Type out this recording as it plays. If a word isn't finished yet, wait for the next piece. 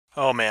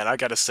Oh man, I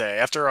gotta say,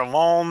 after a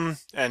long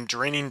and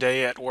draining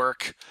day at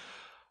work,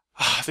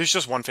 there's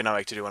just one thing I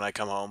like to do when I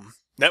come home.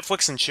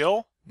 Netflix and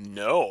chill?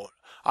 No.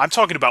 I'm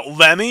talking about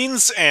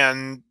lemmings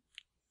and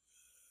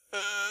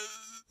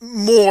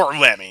more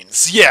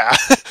lemmings. Yeah.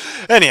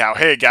 Anyhow,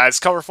 hey guys,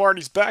 Colorful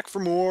Arty's back for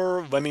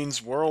more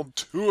Lemmings World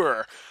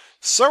Tour.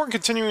 So we're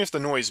continuing with the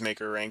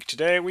Noisemaker rank.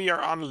 Today we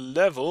are on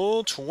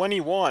level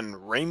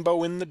 21,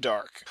 Rainbow in the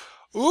Dark.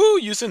 Ooh,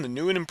 using the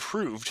new and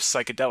improved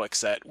psychedelic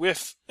set,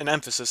 with an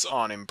emphasis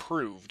on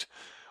improved.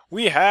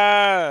 We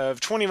have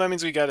 20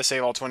 lemmings, we gotta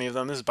save all 20 of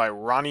them. This is by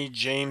Ronnie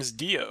James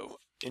Dio.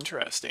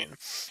 Interesting.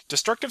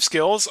 Destructive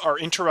skills are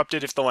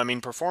interrupted if the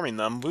lemming performing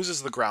them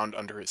loses the ground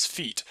under his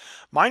feet.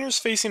 Miners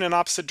facing in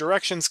opposite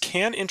directions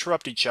can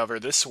interrupt each other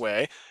this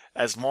way,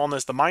 as long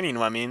as the mining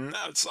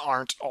lemmings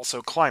aren't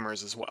also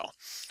climbers as well.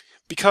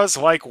 Because,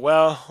 like,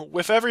 well,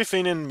 with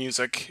everything in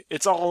music,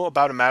 it's all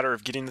about a matter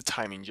of getting the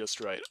timing just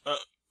right. Oh.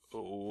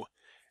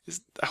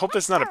 I hope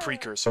that's not a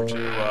precursor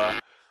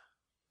to,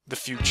 the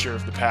future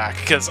of the pack,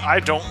 because I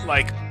don't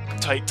like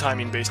tight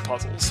timing-based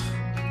puzzles,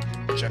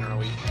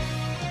 generally.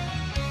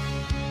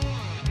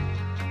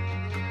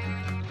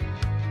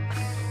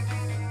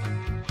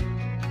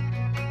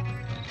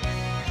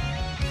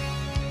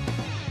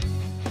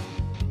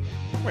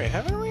 Wait,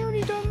 haven't we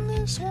already done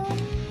this one?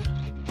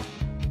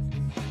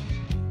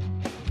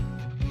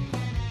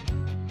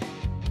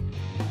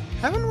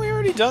 Haven't we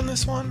already done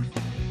this one?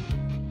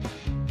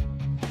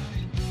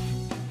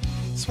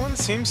 This one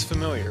seems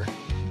familiar.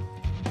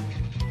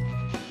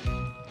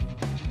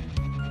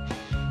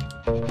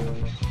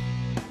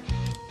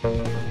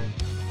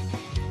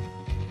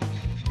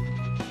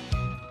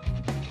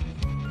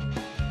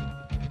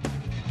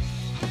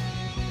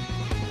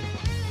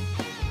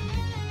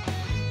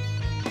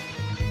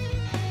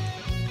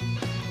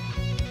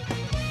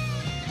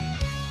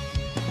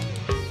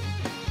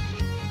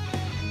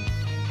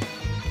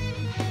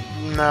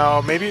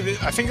 No, maybe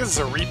I think this is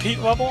a repeat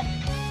level,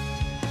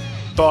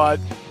 but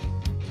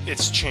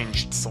it's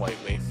changed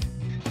slightly.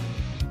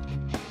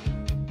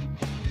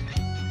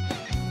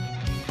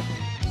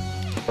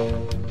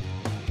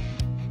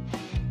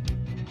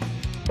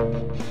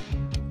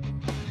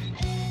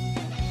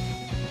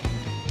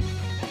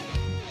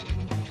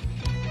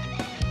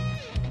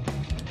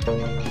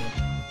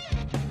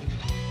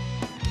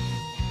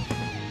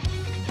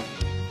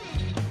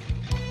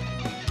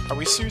 Are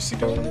we seriously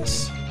doing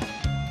this?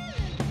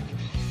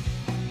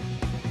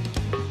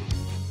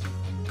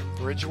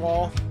 Bridge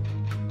wall?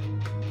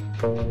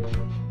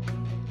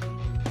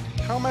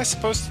 How am I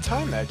supposed to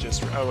time that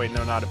just... Oh wait,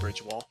 no, not a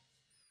bridge wall.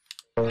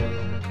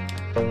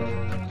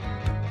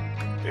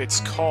 It's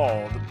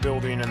called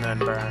building and then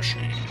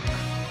bashing.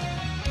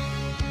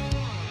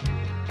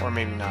 Or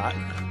maybe not.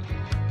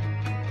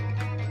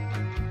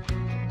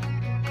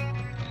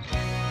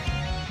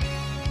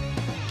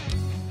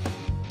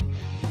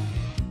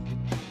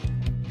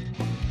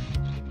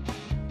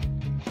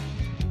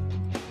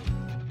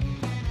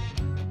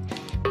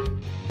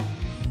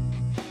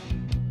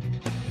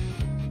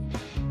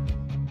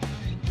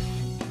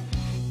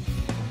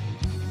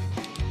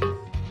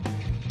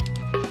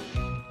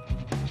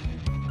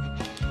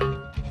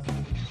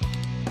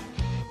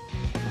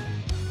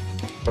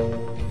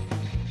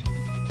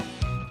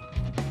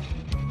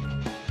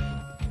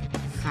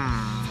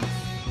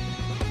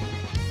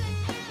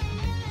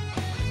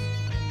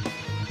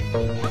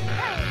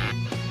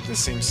 This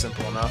seems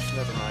simple enough,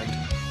 never mind.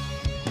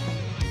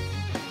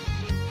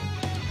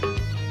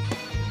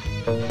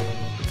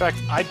 In fact,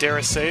 I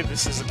dare say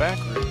this is a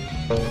backroute.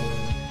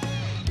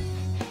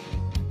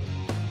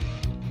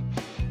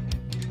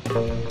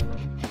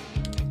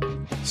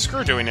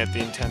 Screw doing it the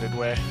intended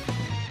way.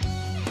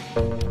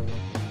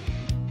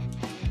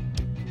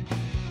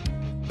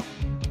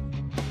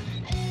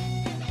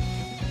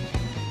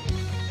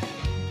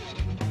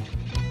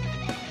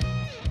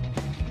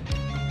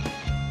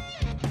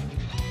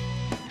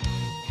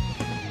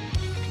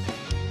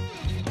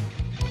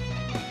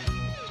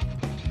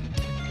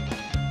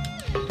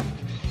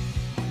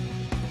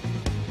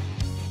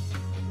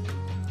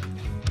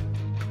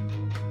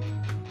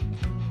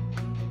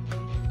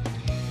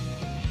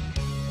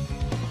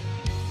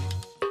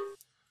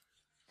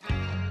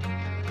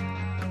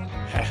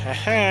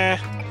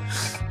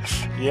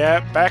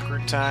 Yeah,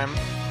 backroute time.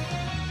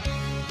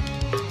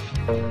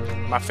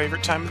 My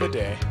favorite time of the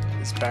day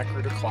is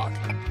backroute o'clock.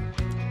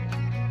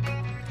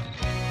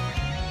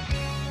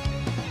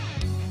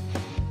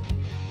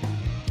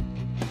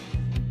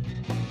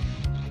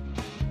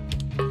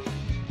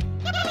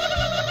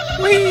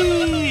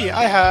 Whee!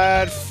 I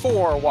had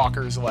 4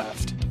 walkers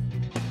left.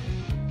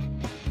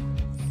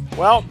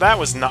 Well, that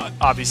was not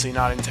obviously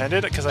not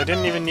intended, because I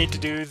didn't even need to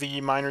do the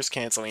miners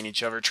canceling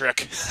each other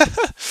trick.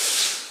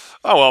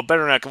 Oh well,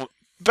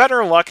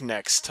 better luck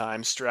next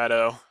time,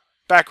 Strato.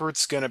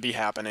 Backroute's gonna be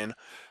happening.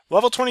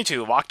 Level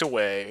 22, locked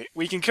away.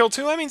 We can kill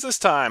 2 lemmings this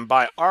time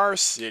by our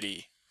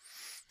city.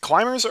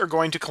 Climbers are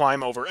going to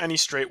climb over any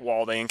straight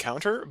wall they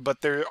encounter,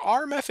 but there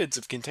are methods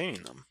of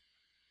containing them.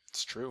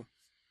 It's true.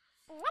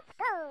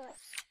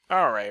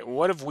 Alright,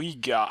 what have we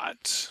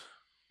got?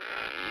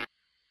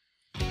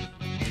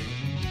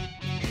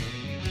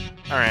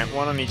 Alright,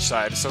 one on each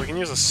side. So we can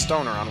use a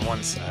stoner on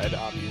one side,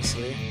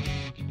 obviously.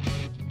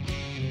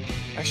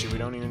 Actually, we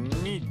don't even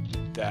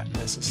need that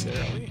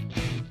necessarily.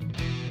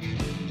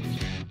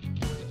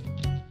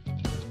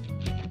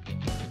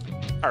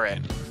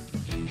 Alright.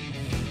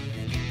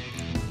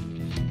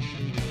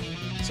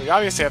 So we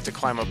obviously have to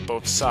climb up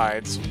both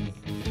sides.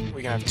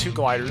 We can have two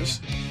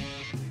gliders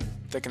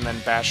that can then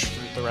bash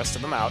the rest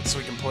of them out, so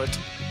we can put...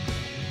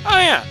 Oh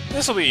yeah,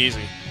 this will be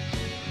easy.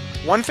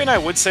 One thing I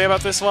would say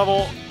about this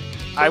level,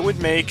 I would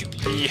make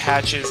the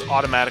hatches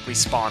automatically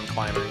spawn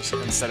climbers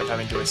instead of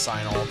having to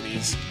assign all of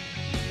these.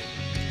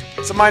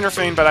 It's a minor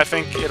thing, but I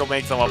think it'll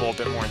make the level a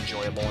bit more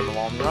enjoyable in the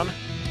long run.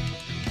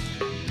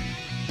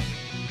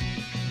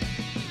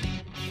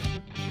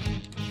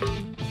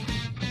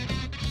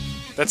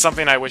 That's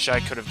something I wish I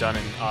could have done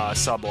in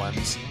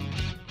sub-Lems.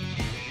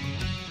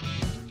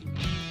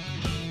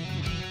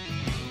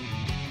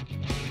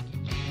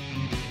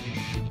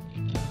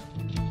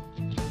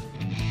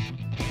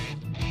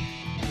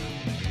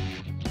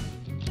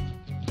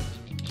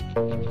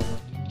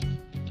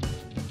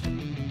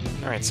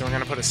 Alright, so we're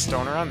gonna put a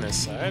stoner on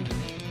this side.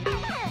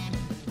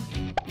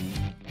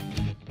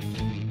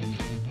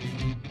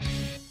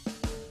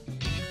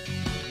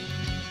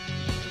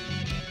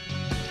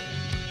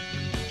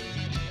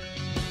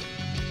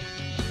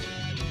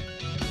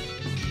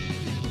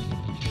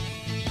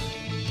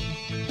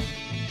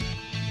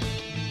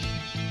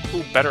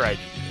 Ooh, better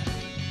idea.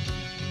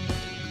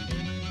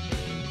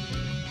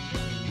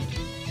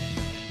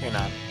 Hang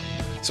on.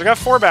 So we got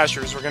 4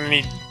 bashers, we're gonna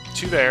need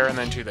 2 there and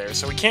then 2 there,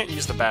 so we can't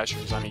use the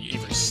bashers on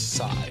either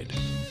side.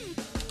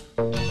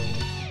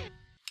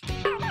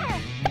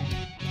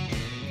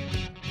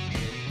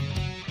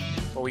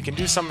 But we can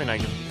do something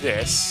like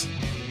this.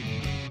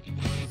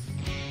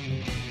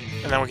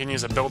 And then we can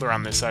use a builder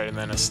on this side and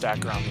then a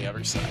stacker on the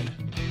other side.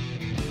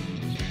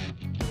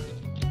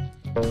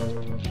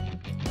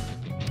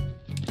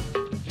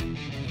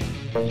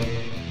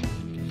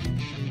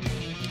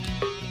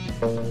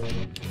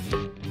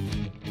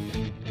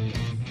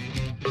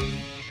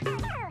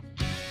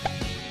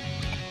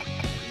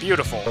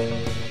 Beautiful.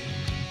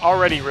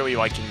 Already really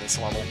liking this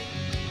level.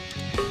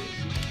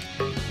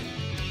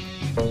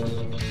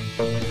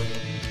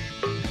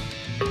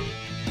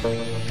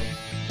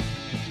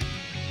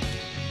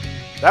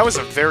 That was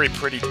a very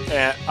pretty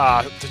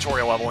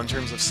tutorial level in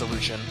terms of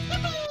solution.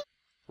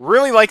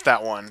 Really like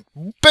that one.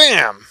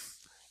 Bam!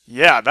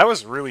 Yeah, that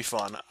was really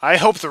fun. I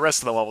hope the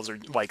rest of the levels are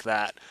like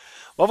that.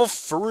 Level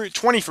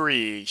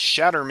 23,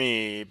 Shatter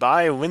Me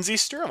by Lindsay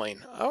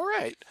Sterling.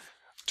 Alright.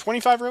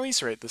 25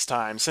 release rate this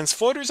time. Since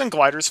floaters and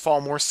gliders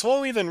fall more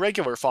slowly than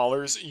regular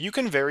fallers, you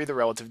can vary the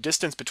relative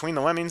distance between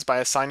the lemmings by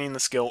assigning the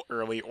skill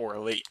early or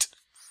late.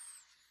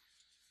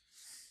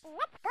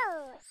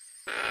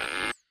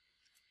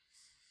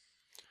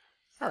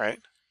 Alright.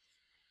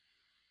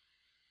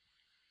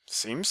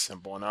 Seems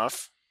simple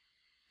enough.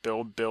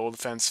 Build, build,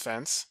 fence,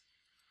 fence.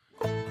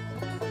 I'm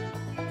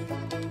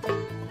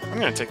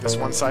gonna take this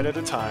one side at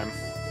a time.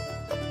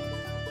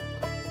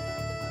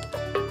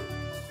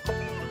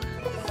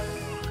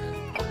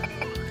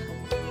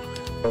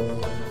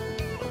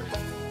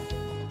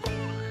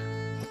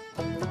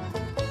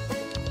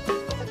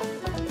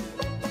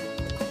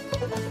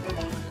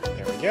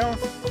 There we go.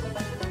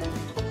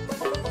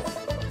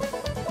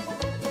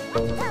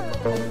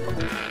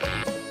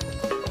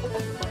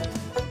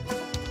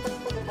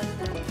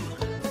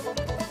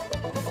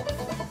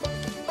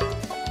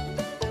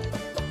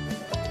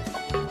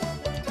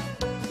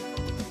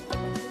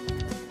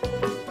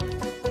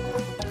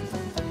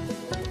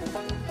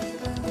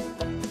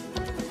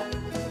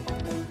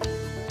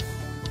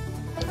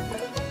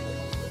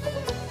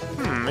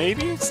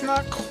 Maybe it's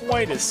not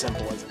quite as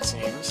simple as it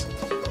seems.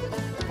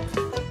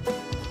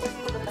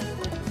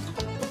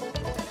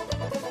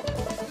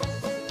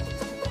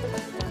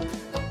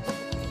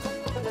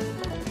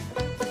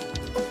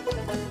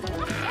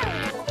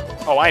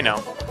 Oh, I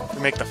know.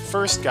 We make the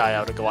first guy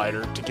out a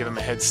glider to give him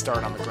a head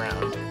start on the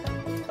ground.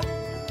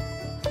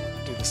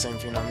 Do the same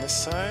thing on this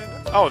side.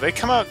 Oh, they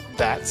come out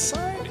that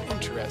side?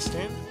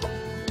 Interesting.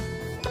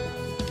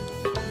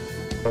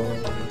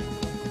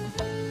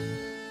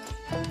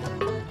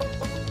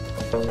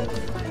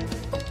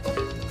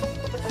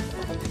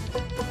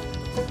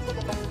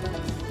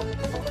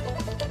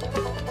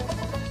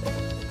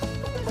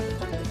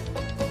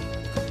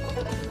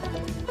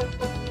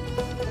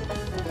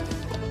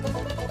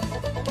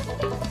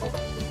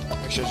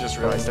 Actually, I just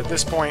realized at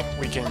this point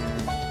we can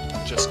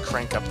just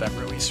crank up that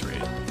release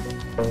rate.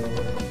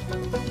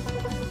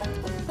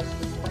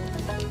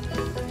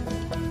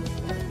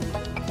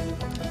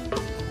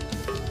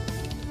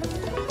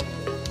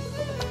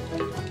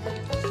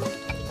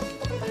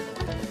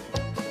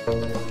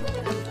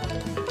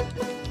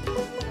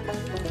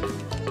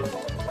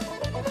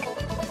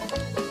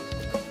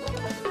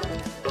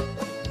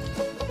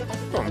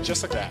 Boom,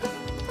 just like that.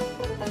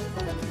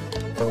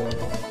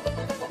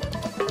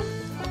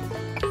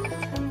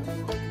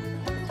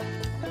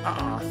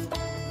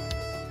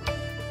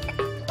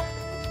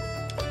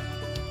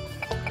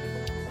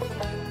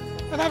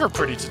 Another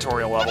pretty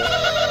tutorial level.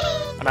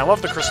 And I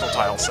love the crystal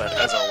tile set,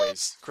 as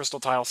always. Crystal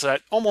tile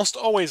set almost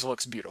always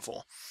looks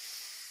beautiful.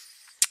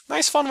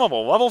 Nice fun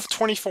level. Level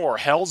 24,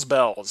 Hell's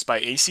Bells by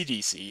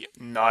AC/DC.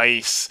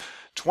 Nice.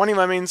 20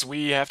 lemmings,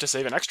 we have to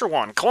save an extra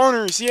one.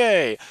 Cloners,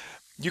 yay!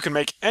 You can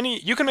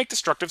make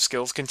destructive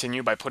skills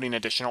continue by putting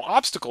additional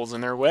obstacles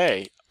in their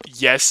way.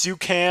 Yes, you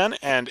can,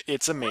 and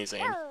it's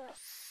amazing.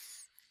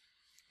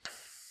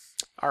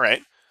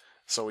 Alright,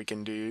 so we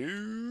can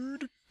do...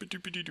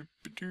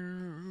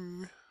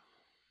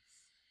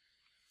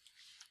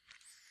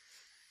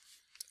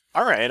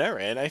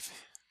 Alright.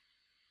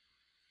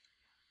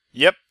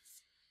 Yep.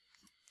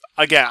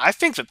 Again, I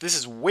think that this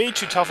is way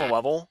too tough a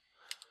level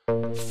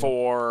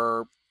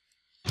for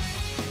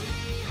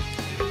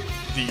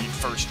the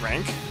first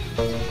rank.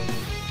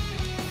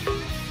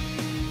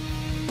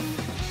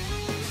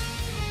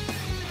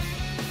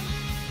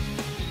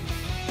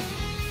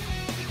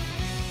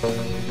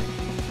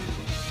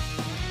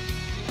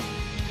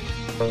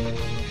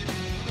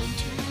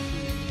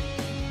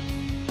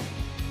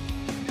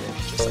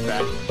 Just like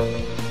that.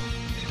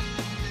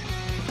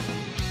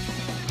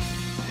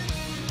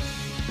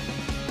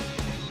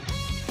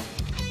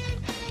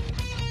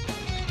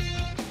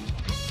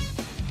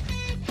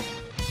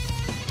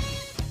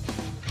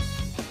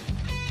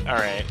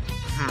 Alright.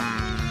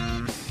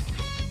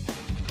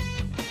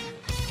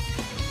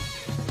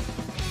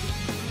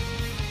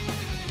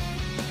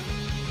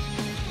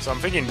 So I'm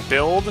thinking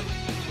build,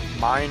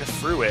 mine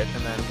through it,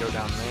 and then go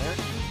down there.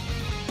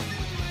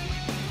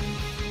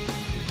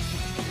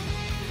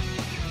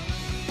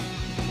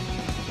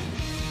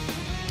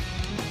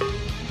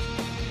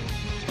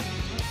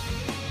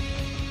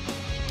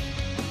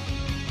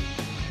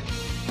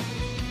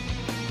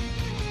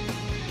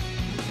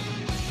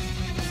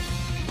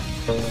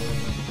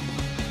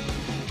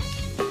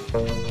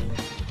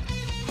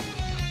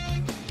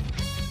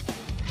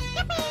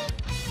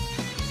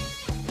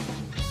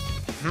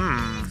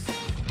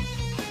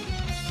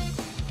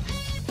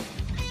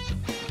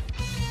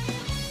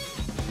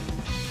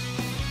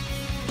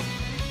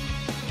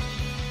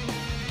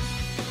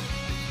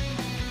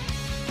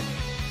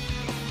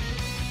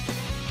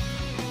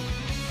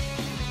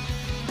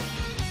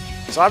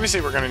 So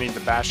obviously we're going to need the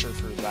basher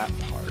for that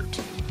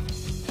part.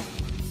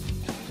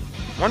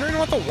 Wondering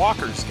what the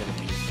walker's going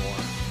to be for.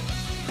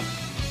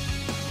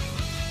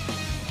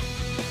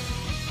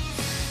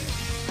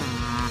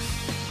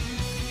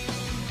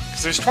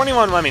 Because there's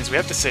 21 lemmings, we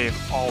have to save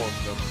all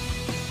of them.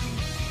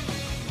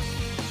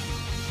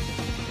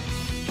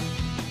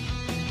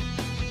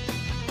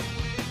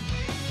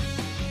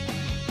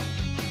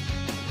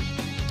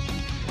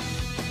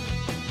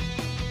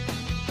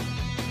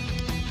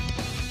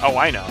 Oh,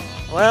 I know.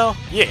 Well,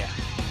 yeah.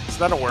 So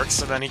that'll work,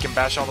 so then he can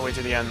bash all the way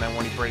to the end, then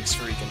when he breaks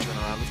through, he can turn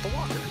around with the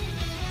walker.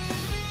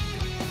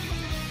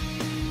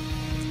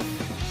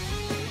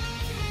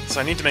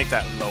 So I need to make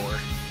that lower.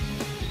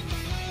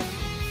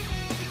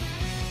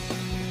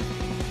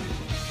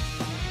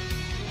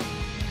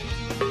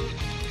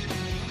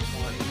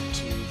 One,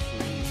 two,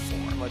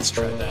 3, 4. Let's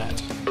try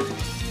that.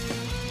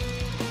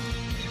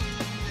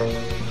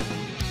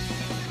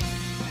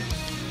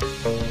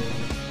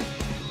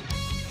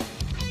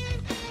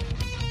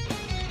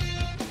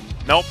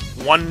 Nope,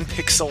 1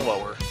 pixel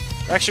lower.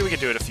 Actually, we could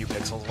do it a few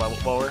pixels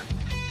lower.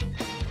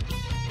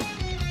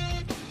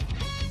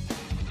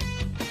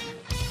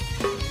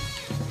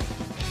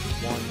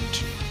 One,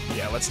 two.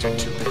 Yeah, let's do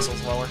 2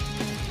 pixels lower.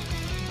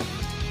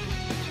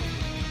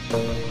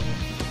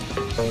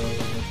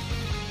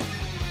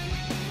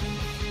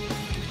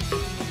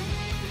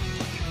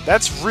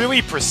 That's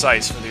really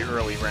precise for the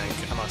early rank,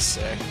 I must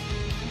say.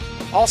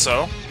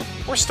 Also,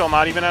 we're still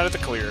not even out of the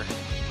clear.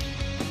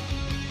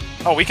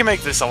 Oh, we can make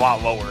this a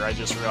lot lower, I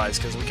just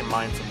realized, because we can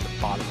mine from the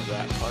bottom of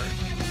that part.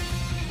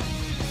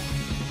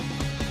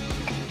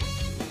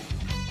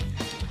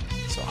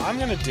 So I'm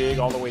going to dig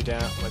all the way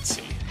down. Let's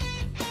see.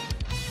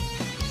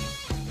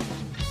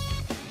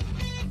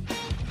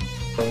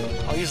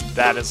 I'll use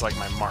that as, like,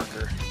 my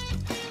marker.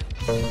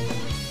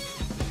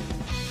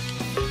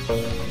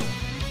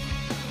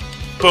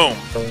 Boom!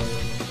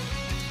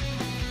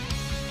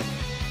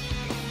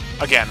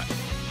 Again,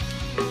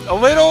 a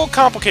little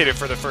complicated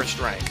for the first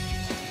rank.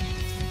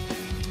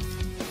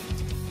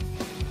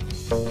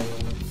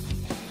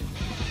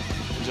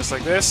 And just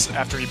like this,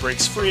 after he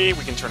breaks free,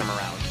 we can turn him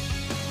around.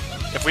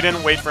 If we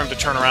didn't wait for him to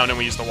turn around and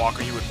we used the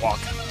walker, he would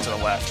walk to the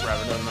left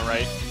rather than the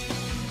right.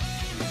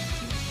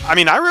 I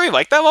mean, I really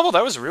like that level.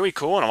 That was really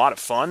cool and a lot of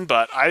fun,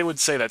 but I would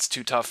say that's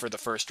too tough for the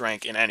first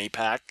rank in any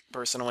pack,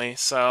 personally.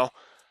 So,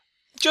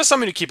 just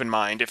something to keep in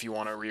mind if you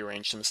want to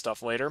rearrange some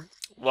stuff later.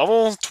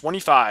 Level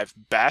 25,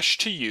 Bash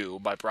to You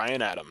by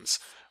Bryan Adams.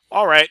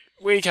 Alright,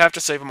 we have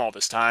to save them all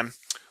this time.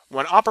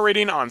 When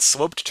operating on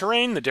sloped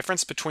terrain, the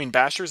difference between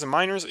bashers and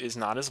miners is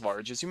not as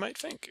large as you might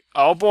think.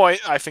 Oh boy,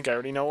 I think I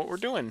already know what we're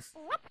doing.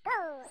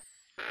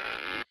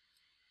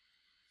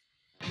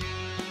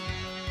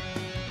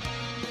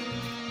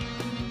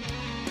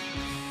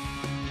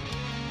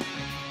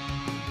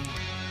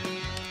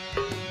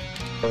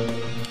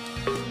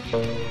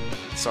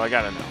 So I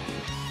gotta know.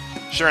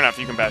 Sure enough,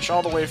 you can bash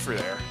all the way through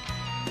there.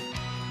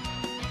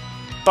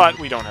 But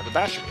we don't have a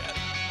basher yet.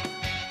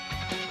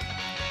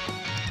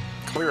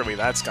 Clearly,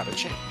 that's gotta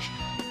change.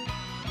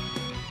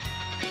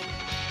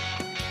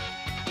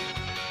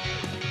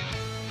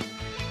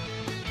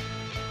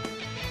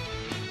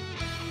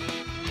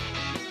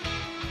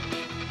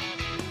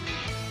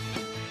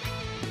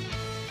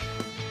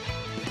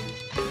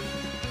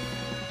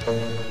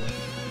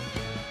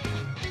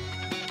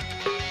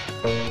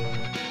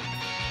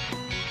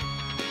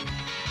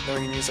 Then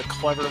we can use a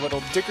clever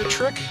little digger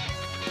trick.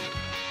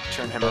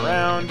 Turn him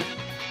around.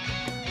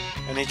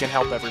 And he can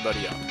help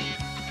everybody up.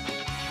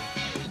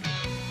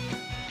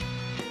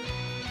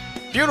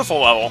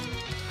 Beautiful level!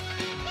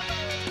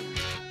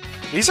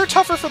 These are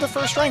tougher for the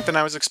first rank than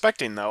I was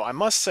expecting, though, I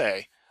must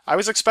say. I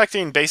was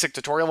expecting basic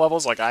tutorial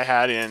levels like I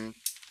had in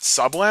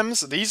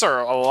Sublems. These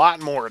are a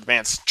lot more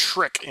advanced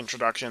trick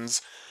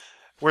introductions.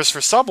 Whereas for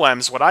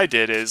Sublems, what I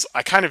did is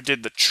I kind of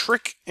did the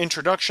trick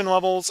introduction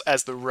levels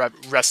as the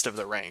rest of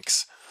the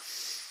ranks.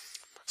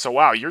 So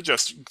wow, you're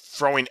just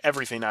throwing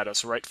everything at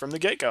us right from the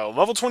get-go.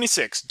 Level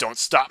 26, Don't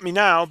Stop Me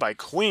Now by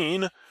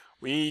Queen.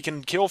 We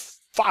can kill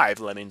 5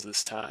 lemmings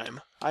this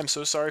time. I'm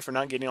so sorry for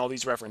not getting all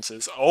these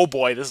references. Oh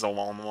boy, this is a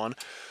long one.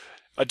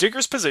 A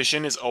digger's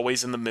position is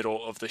always in the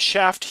middle of the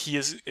shaft he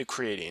is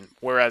creating,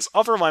 whereas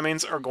other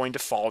lemmings are going to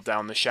fall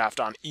down the shaft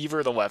on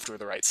either the left or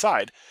the right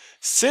side.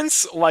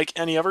 Since, like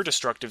any other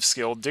destructive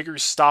skill,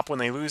 diggers stop when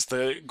they lose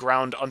the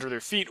ground under their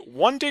feet,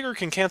 one digger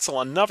can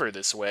cancel another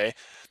this way,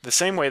 the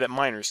same way that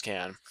miners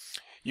can.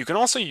 You can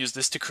also use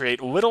this to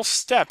create little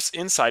steps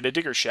inside a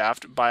digger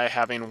shaft by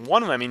having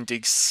one lemming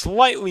dig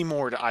slightly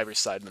more to either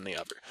side than the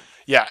other.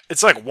 Yeah,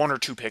 it's like 1 or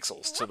 2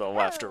 pixels to the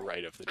left or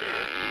right of the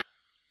digger.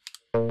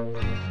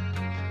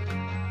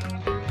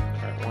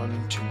 Alright,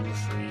 1, 2,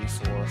 3,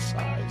 4,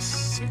 5,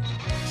 6.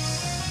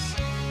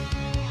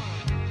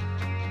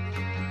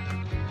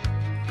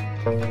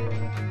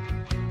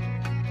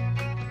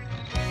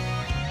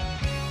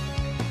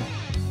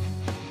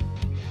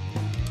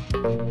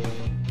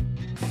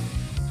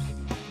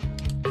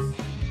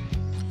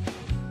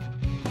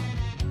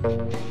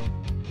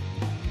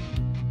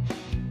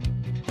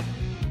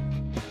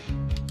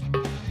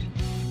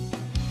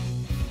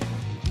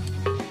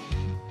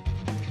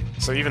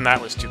 So even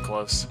that was too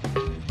close.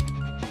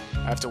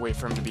 I have to wait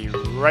for him to be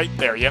right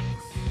there, yep.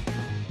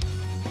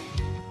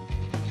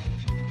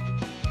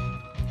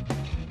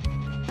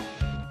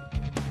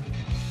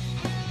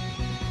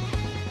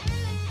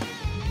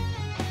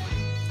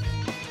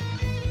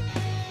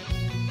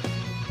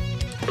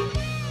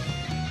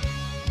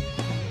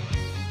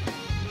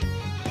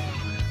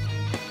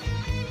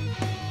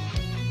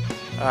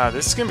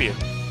 This is gonna be a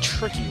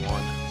tricky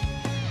one.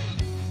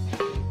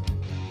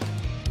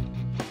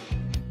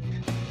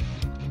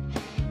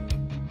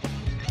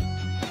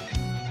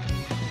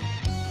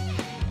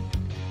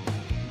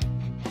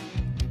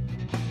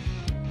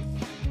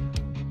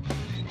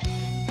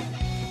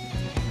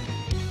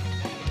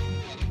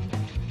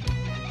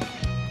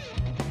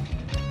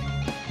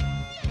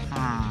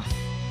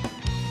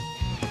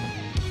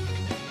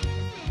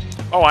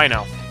 Oh, I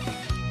know.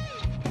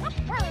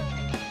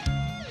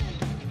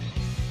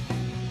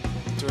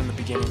 Doing the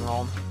beginning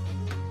roll.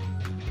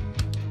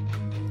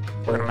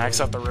 We're gonna max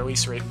out the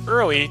release rate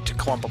early to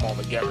clump them all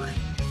together.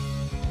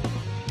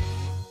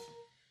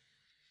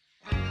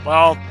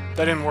 Well,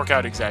 that didn't work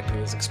out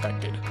exactly as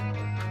expected.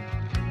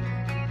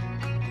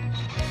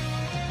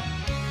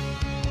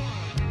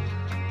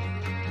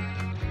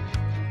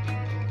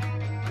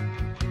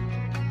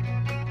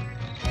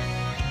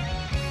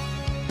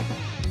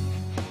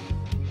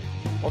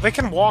 Well, they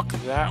can walk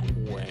that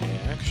way,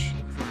 actually.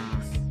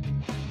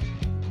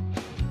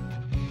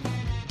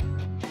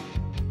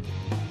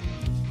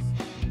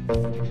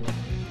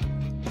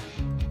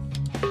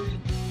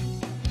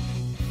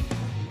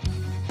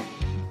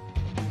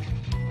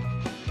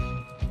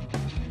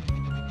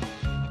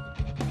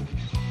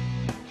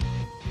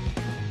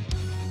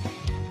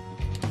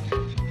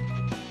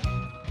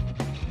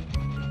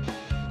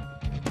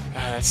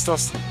 It's still...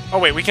 Oh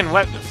wait, we can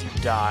let a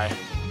few die.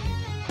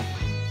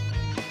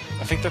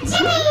 I think that's...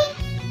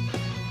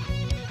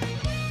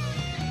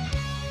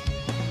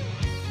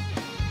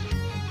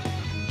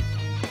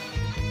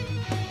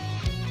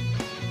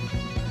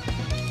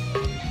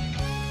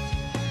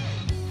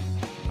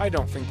 I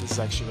don't think this is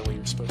actually the way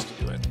you're supposed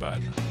to do it, but...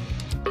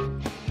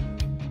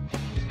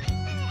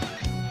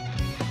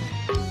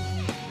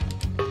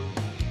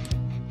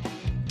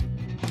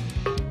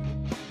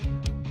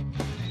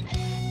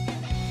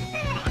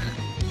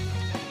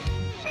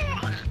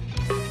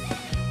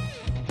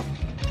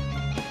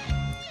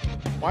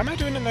 Why am I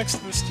doing it next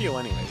to the steel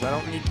anyways? I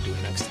don't need to do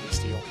it next to the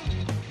steel.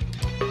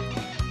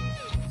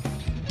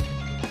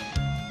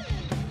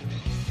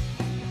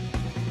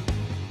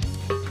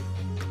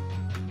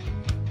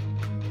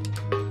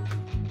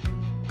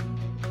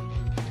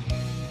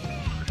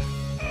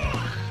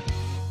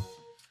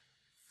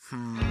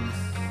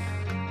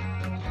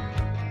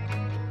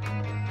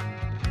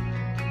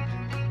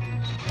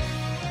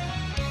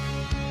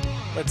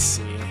 Let's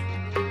see.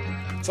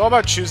 It's all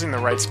about choosing the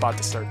right spot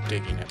to start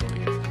digging, I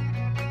believe.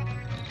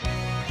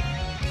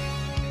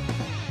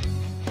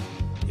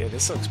 Yeah,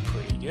 this looks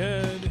pretty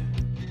good.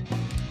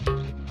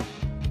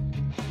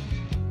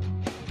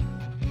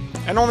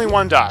 And only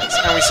one dies,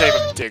 and we save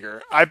a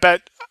digger. I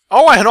bet...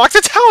 Oh, I unlocked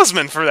a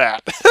talisman for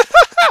that!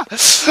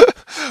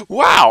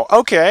 Wow,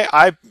 okay.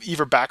 I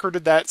either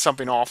backrouted that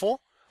something awful,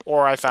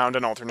 or I found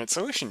an alternate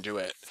solution to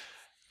it.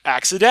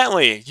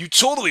 Accidentally! You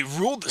totally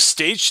ruled the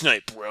stage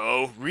tonight,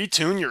 bro!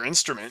 Retune your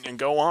instrument and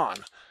go on.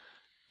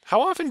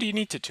 How often do you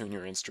need to tune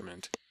your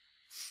instrument?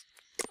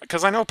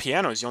 Because I know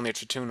pianos you only have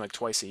to tune like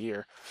twice a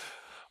year.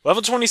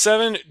 Level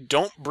 27,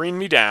 Don't Bring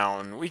Me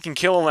Down. We can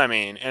kill a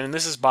lemming, and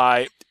this is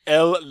by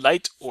El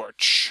Light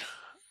Orch.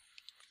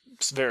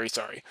 Very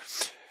sorry.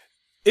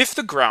 If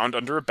the ground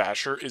under a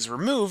basher is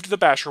removed, the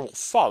basher will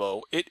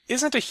follow. It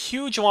isn't a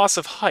huge loss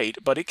of height,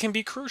 but it can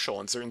be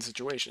crucial in certain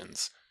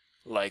situations.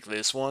 Like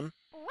this one.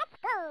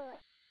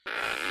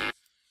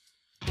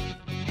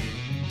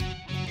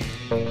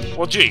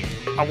 Well, gee,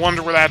 I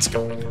wonder where that's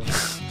going.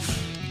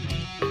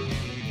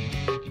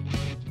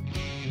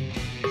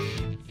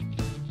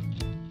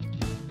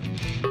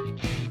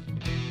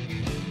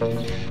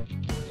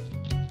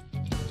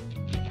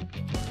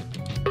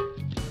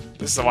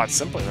 This is a lot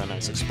simpler than I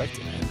was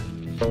expecting it.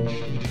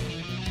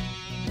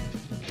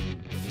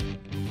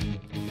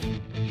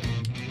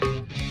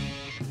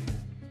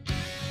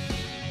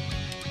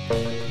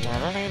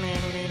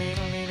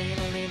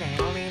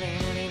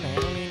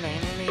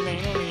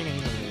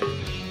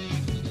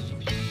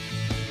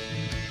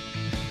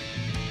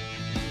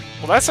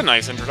 Well, that's a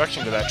nice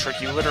introduction to that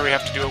trick. You literally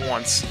have to do it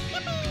once.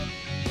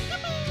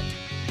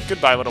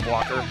 Goodbye, little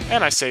blocker.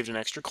 And I saved an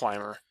extra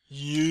climber.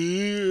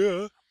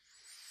 Yeah!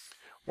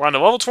 We're on to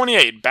level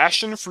 28,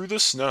 Bashing Through the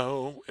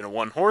Snow in a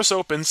one-horse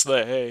open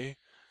sleigh.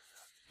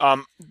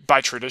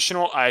 By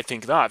traditional, I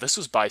think not. This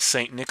was by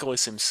St.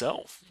 Nicholas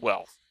himself.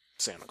 Well,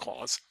 Santa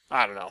Claus.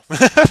 I don't know.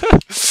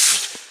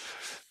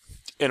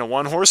 In a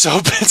one-horse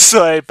open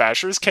sleigh,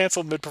 Basher's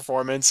canceled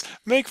mid-performance.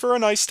 Make for a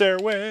nice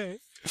stairway.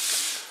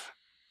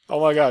 Oh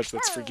my gosh,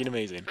 that's freaking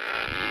amazing.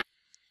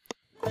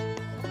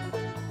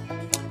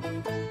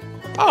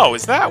 Oh,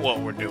 is that what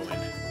we're doing?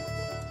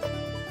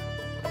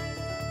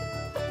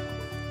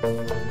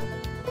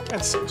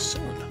 And so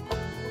soon.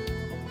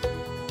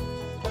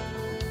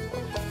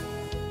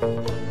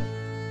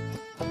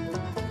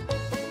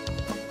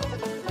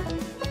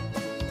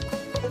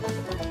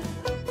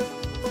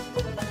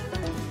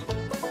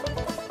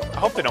 I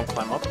hope they don't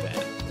climb up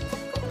that.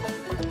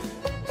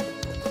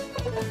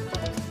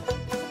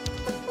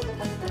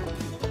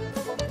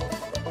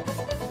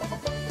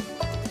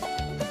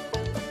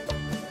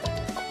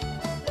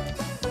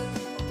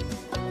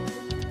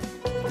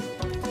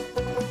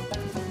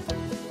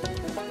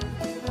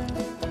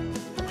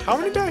 How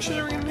many bashes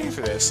are we going to need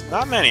for this?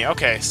 Not many.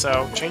 Okay,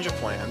 so change of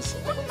plans.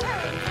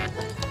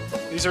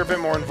 These are a bit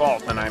more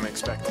involved than I'm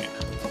expecting.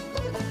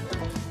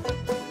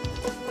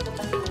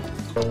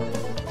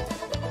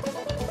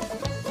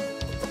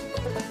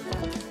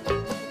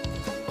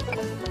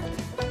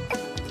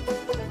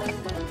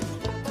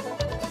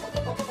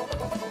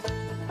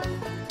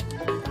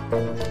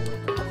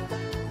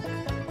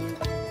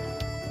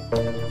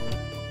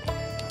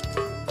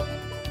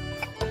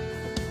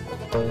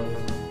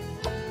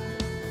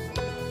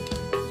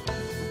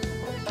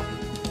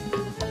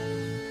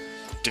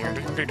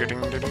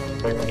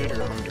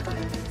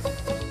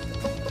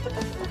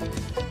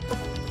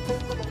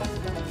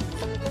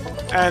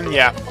 And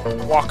yeah,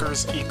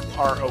 walkers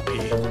are OP.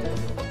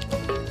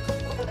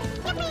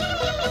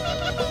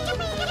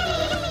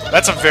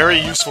 That's a very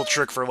useful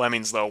trick for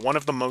lemmings, though. One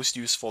of the most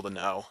useful to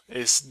know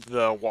is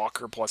the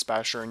walker plus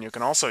basher, and you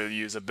can also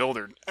use a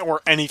builder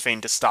or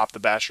anything to stop the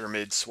basher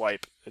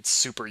mid-swipe. It's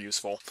super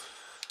useful.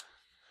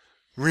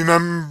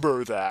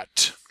 Remember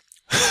that.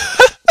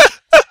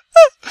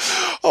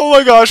 Oh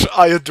my gosh,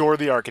 I adore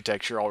the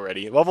architecture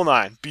already. Level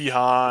 9,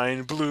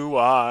 Behind Blue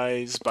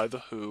Eyes by The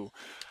Who.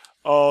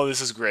 Oh,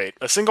 this is great.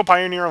 A single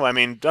pioneer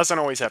lemming doesn't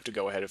always have to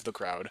go ahead of the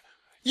crowd.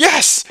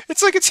 Yes!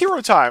 It's like it's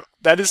hero time!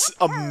 That is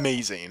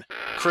amazing.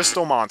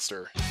 Crystal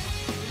Monster.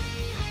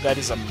 That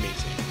is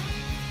amazing.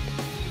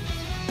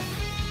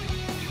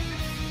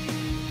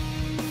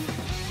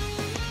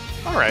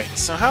 Alright,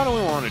 so how do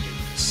we want to do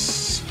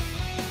this?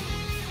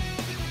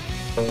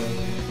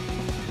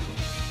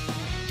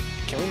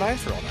 Can we mine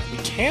through all that? We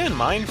can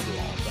mine through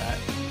all of that.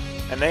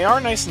 And they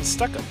are nice and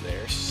stuck up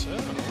there, so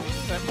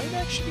that might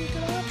actually be a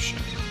good option.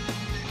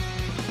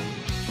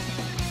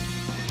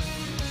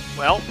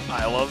 Well,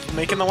 I love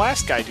making the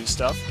last guy do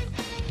stuff.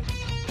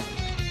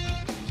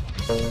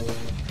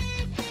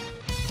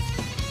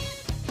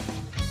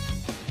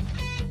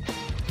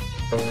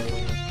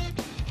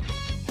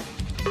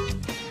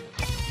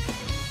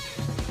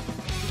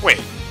 Wait,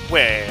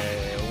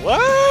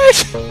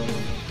 what?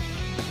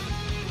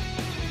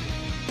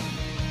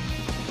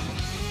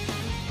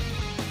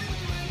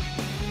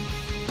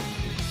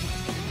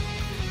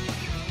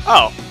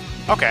 Oh,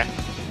 okay.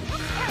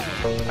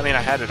 I mean,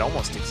 I had it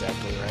almost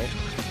exactly right.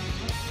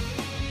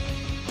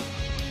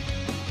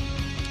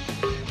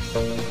 Oh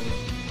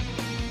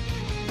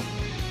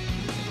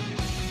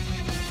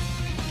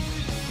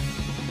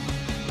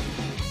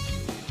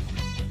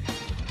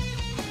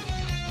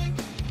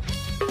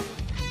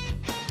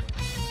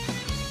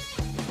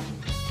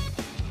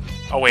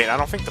wait, I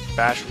don't think the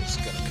Basher's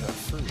gonna cut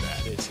through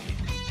that, is he?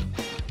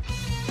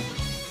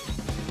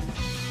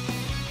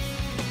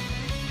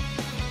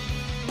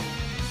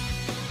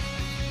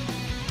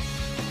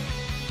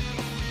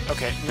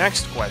 Okay,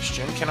 next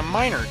question. Can a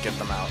miner get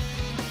them out?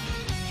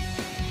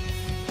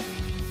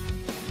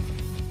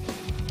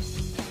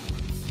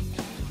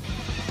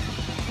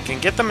 Can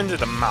get them into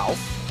the mouth.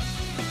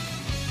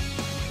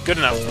 Good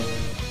enough.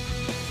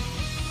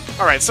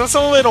 Alright, so it's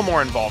a little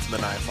more involved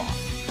than I thought.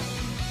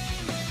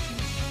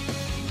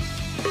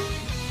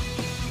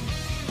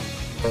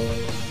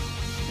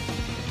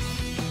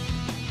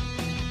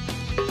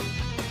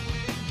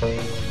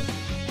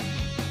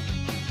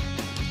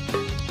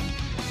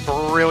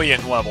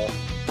 Brilliant level.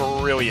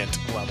 Brilliant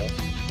level.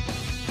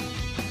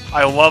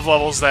 I love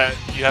levels that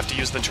you have to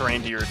use the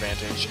terrain to your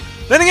advantage.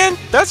 Then again,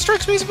 that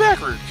strikes me as a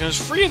backroute, because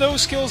 3 of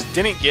those skills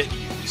didn't get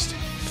used.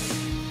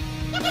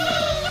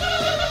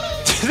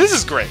 This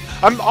is great.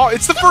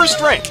 It's the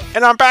first rank,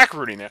 and I'm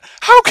backrouting it.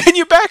 How can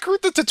you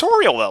backroute the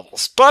tutorial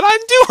levels? But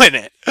I'm doing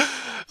it!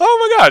 Oh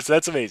my gosh,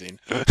 that's amazing.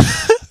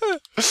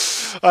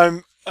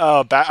 I'm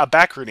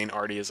backrouting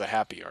Arty is a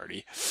happy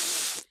Arty.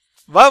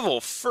 Level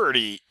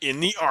 30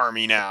 in the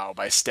army now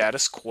by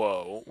status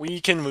quo.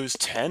 We can lose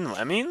 10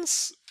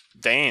 lemmings?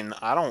 Dane,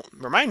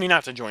 remind me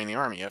not to join the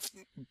army if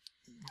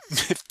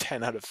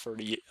 10 out of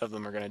 30 of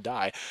them are going to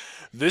die.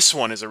 This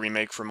one is a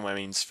remake from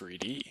Lemmings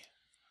 3D.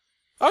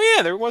 Oh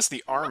yeah, there was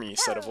the army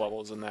set of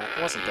levels in that,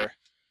 wasn't there?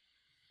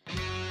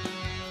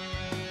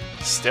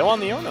 Still on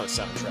the Ono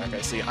soundtrack,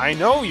 I see. I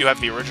know you have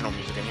the original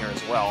music in here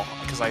as well,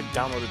 because I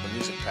downloaded the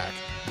music pack.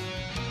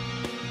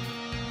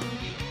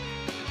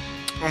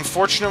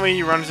 Unfortunately,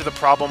 you run into the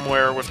problem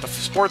where with the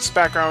sports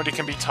background, it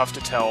can be tough to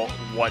tell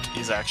what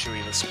is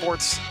actually the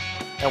sports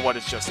and what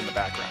is just in the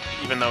background,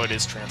 even though it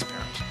is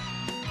transparent.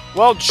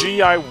 Well,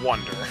 gee, I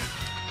wonder.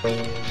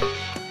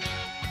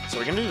 So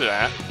we can do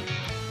that.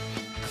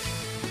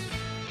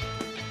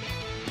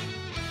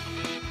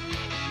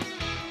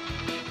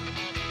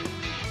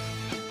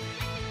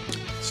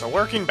 So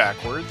working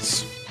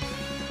backwards.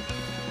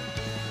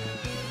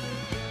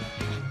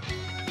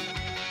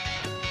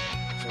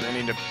 So we're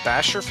gonna need a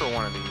basher for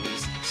one of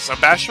these. So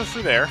basher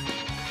for there.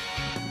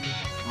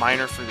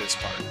 Miner for this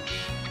part.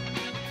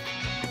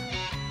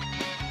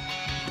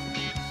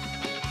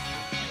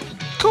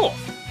 Cool.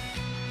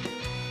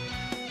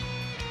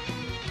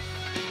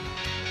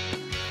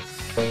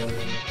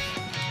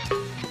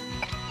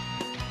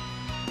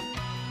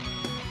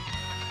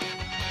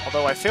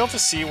 Although I fail to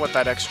see what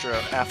that extra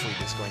athlete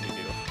is going to do.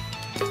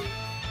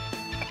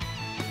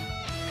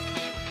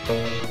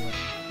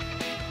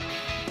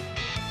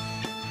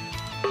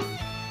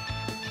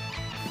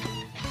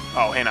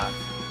 Oh, hang on.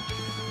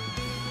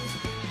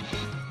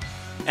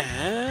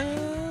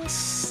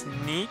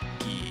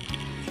 Sneaky.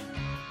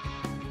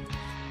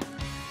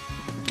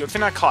 Good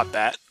thing I caught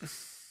that.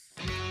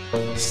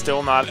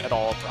 Still not at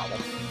all a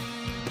problem.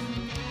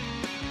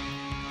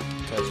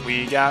 Because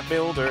we got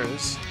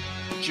builders.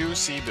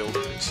 Juicy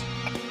builders.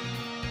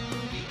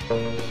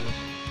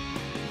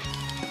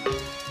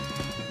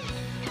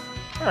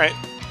 Alright,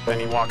 then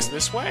he walks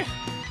this way.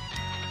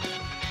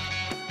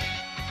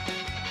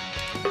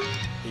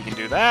 He can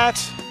do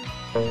that.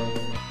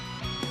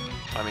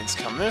 Lemmings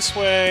come this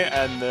way,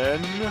 and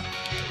then...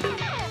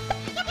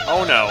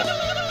 Oh no,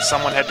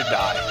 someone had to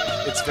die.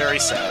 It's very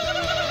sad.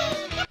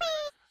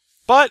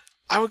 But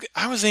I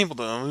was able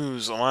to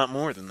lose a lot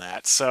more than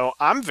that, so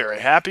I'm very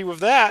happy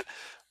with that.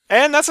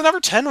 And that's another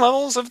 10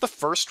 levels of the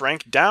first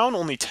rank down,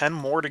 only 10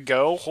 more to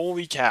go.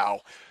 Holy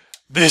cow.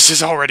 This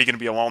is already going to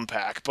be a long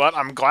pack, but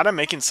I'm glad I'm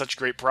making such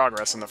great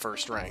progress in the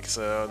first rank,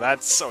 so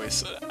that's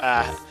always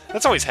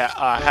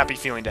happy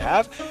feeling to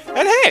have.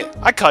 And hey,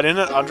 I cut in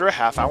at under a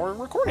half-hour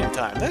recording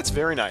time. That's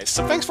very nice.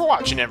 So thanks for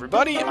watching,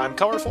 everybody. I'm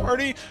Colorful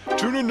Arty.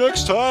 Tune in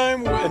next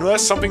time.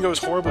 Unless something goes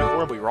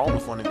horribly wrong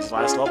with one of these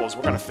last levels,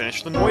 we're going to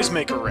finish the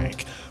Noisemaker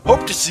rank.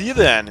 Hope to see you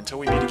then. Until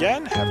we meet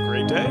again, have a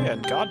great day,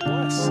 and God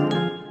bless.